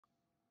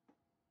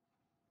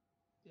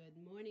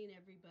Good morning,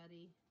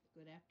 everybody.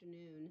 Good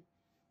afternoon.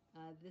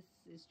 This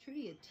is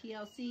Trudy at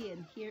TLC,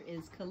 and here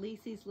is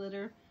Khaleesi's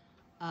litter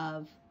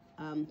of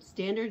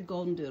standard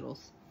golden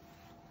doodles.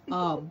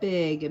 All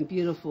big and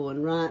beautiful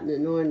and rotten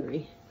and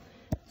ornery.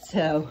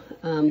 So,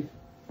 those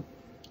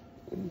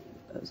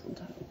on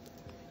top.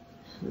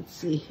 Let's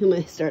see, who am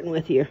I starting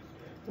with here?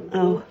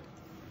 Oh,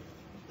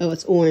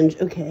 it's orange.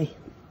 Okay.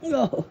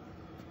 Oh,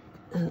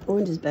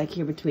 orange is back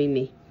here between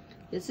me.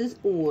 This is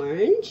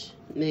orange,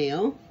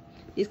 male.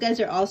 These guys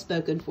are all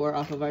spoken for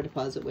off of our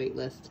deposit wait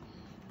list.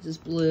 This is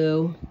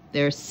blue.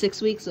 They're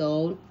 6 weeks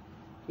old.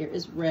 Here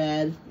is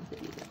red. I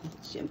think he got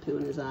shampoo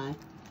in his eye.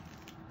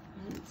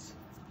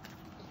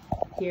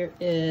 Here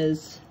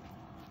is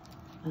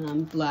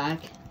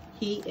black.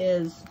 He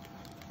is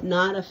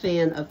not a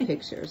fan of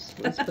pictures.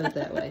 Let's put it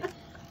that way.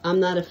 I'm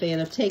not a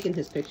fan of taking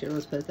his picture.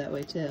 Let's put it that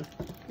way too.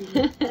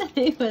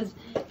 he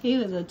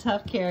was a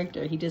tough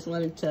character. He just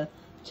wanted to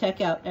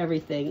check out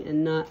everything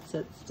and not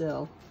sit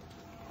still.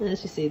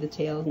 As you see, the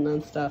tail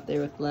non-stop there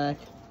with black.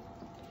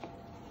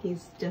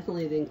 He's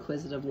definitely the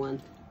inquisitive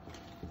one.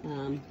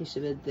 He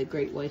should be the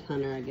great white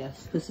hunter, I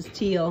guess. This is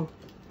teal.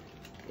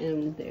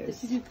 And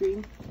there's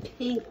green.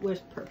 Pink.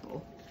 Where's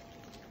purple?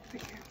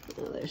 Right here.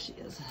 Oh, there she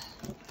is.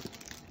 I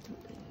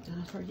don't think I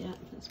got her yet.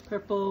 It's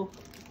purple.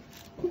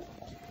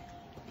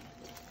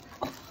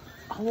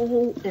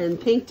 Oh, and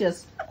Pink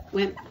just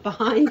went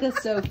behind the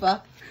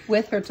sofa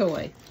with her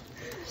toy.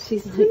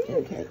 She's like,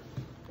 okay,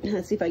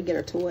 let's see if I can get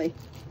her toy.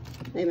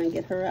 Maybe I can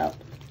get her out.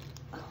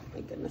 Oh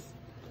my goodness.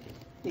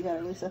 You got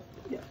her, Lisa?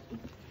 Yeah.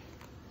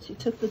 She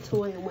took the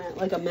toy and went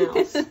like a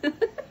mouse.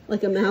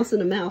 Like a mouse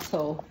in a mouse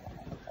hole.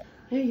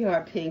 There you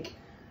are, Pink.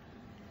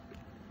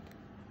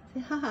 Say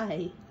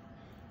hi.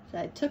 So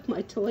I took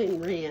my toy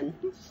and ran.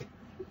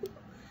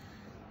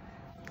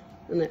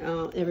 And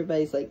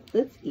everybody's like,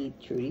 let's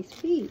eat Trudy's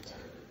feet.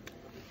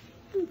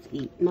 Let's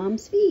eat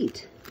Mom's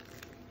feet.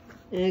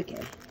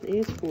 Okay,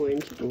 there's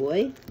orange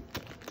boy.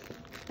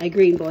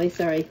 Green boy,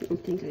 sorry. I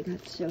don't think I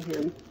got to show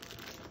him.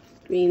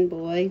 Green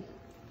boy.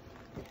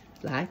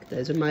 Black,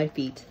 those are my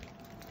feet.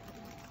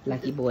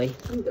 Lucky boy.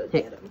 I'm gonna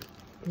get him.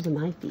 Those are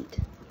my feet.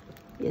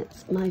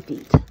 Yes, my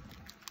feet.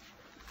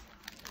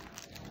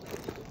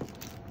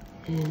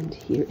 And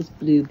here is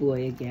blue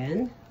boy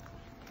again.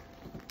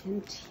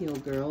 And teal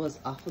girl is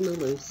off on the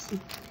loose.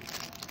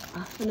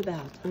 Off and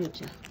about,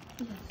 aren't you?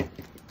 Yes.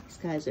 These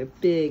guys are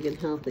big and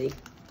healthy.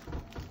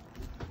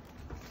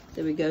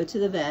 So we go to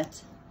the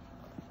vet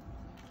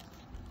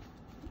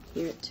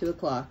here at 2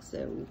 o'clock.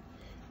 So,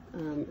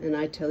 and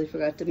I totally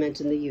forgot to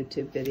mention the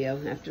YouTube video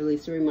after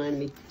Lisa reminded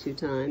me 2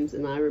 times,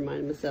 and I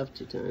reminded myself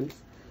 2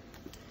 times.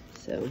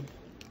 So,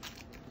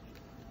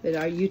 but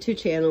our YouTube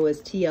channel is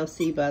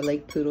TLC by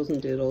Lake Poodles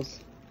and Doodles.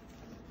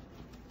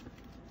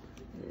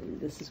 And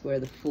this is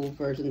where the full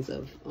versions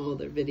of all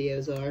their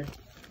videos are.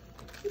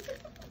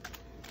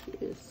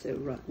 It's so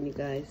rotten, you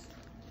guys.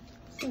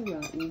 So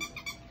rotten.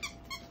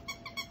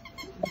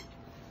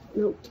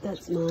 Nope,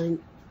 that's mine.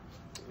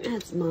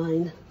 That's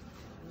mine.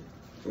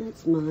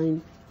 That's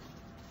mine.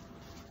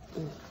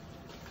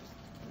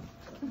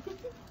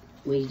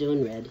 What are you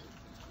doing, Red?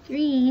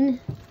 Green.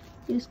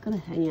 You're just gonna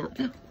hang out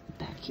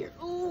back here.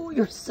 Oh,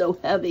 you're so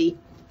heavy.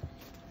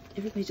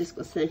 Everybody's just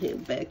gonna send him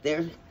back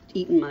there,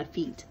 eating my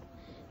feet.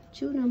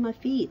 Chewing on my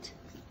feet.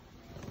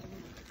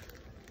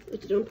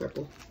 What you doing,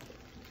 Purple?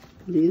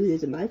 Blue,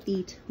 these are my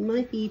feet.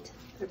 My feet.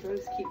 The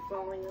rows keep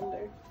falling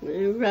under.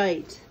 All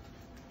right.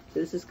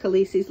 This is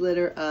Khaleesi's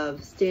litter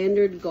of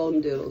standard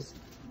golden doodles.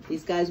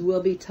 These guys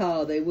will be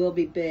tall. They will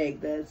be big.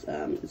 That's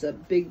it's a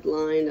big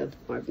line of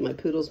my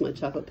poodles. My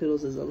chocolate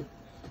poodles is a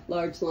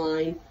large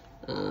line.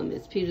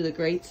 It's Peter the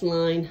Great's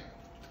line.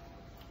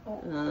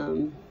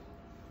 It's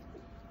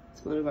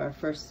one of our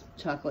first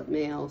chocolate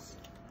males.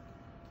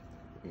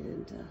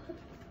 And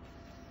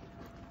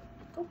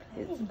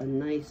it's a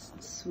nice,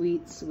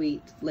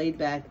 sweet, laid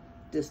back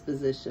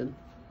disposition.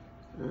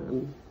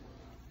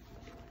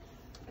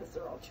 As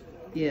they're all chewing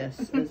on.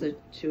 Yes, as they're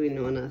chewing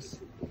on us.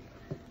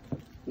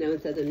 No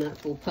one said they're not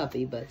full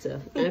puppy, but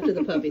after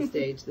the puppy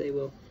stage, they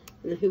will.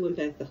 And who went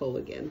back the hole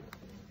again?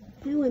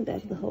 Who went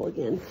back the hole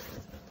again?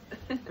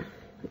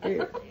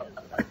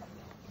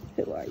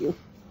 Who are you?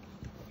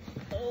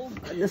 Oh,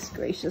 goodness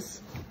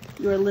gracious.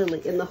 You're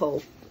Lily in the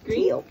hole.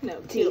 Green? Teal. No,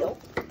 teal.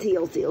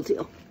 Teal.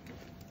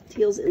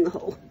 Teal's in the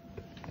hole.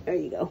 There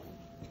you go.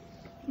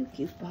 You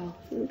goofball.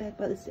 You went back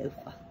by the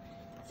sofa.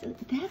 So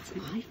that's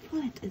my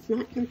foot. It's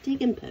not your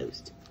digging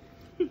post.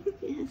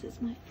 Yes, it's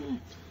my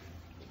foot.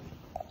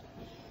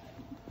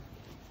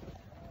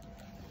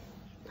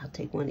 I'll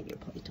take one of your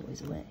play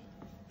toys away.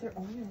 They're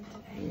on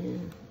it. Yeah.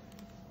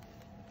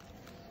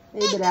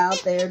 They've been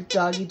out there,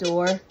 doggy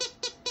door.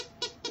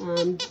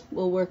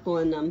 We'll work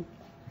on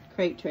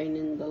crate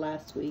training the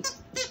last week.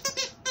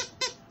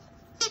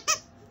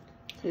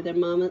 So their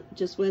mama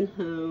just went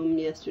home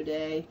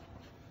yesterday.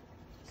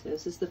 So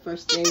this is the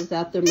first day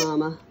without their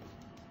mama.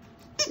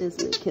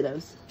 Isn't it,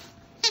 kiddos?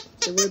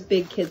 So we're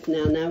big kids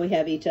now. Now we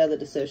have each other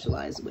to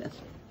socialize with.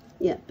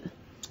 Yep.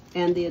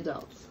 And the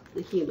adults,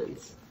 the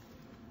humans.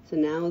 So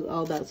now it's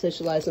all about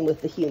socializing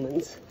with the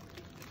humans.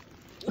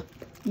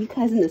 You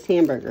guys in this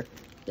hamburger.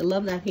 You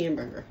love that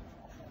hamburger.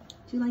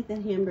 Do you like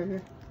that hamburger?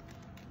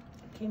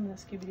 It came in a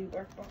Scooby-Doo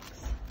bark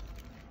box.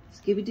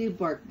 Scooby-Doo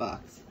bark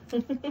box.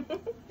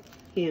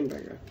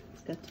 Hamburger.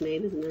 It's got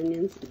tomatoes and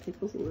onions and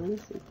pickles and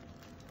lettuce and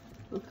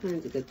all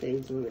kinds of good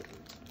things on it.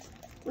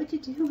 What'd you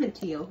do,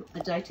 Teal?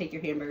 Did I take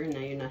your hamburger and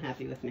now you're not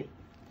happy with me?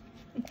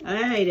 All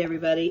right,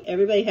 everybody.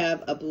 Everybody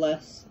have a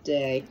blessed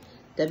day.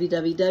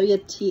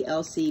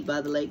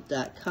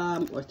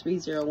 www.tlcbythelake.com or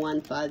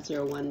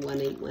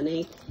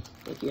 301-501-1818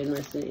 if you're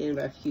interested in any of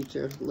our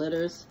future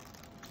litters.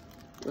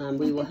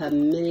 We will have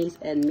minis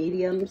and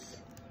mediums.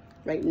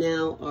 Right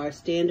now, our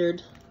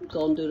standard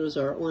golden doodles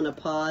are on a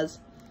pause.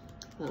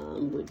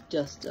 We're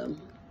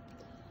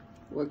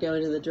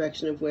going in the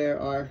direction of where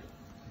our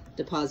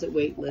deposit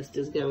wait list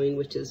is going,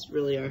 which is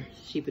really our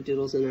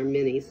Sheepadoodles and our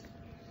minis.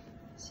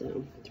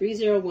 So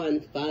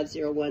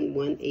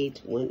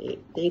 301-501-1818.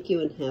 Thank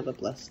you and have a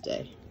blessed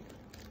day.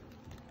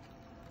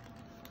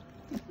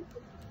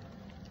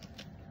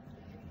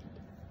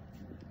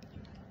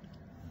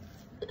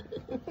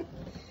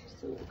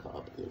 Just gonna crawl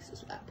up in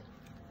Lisa's lap.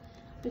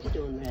 What you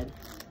doing, Red?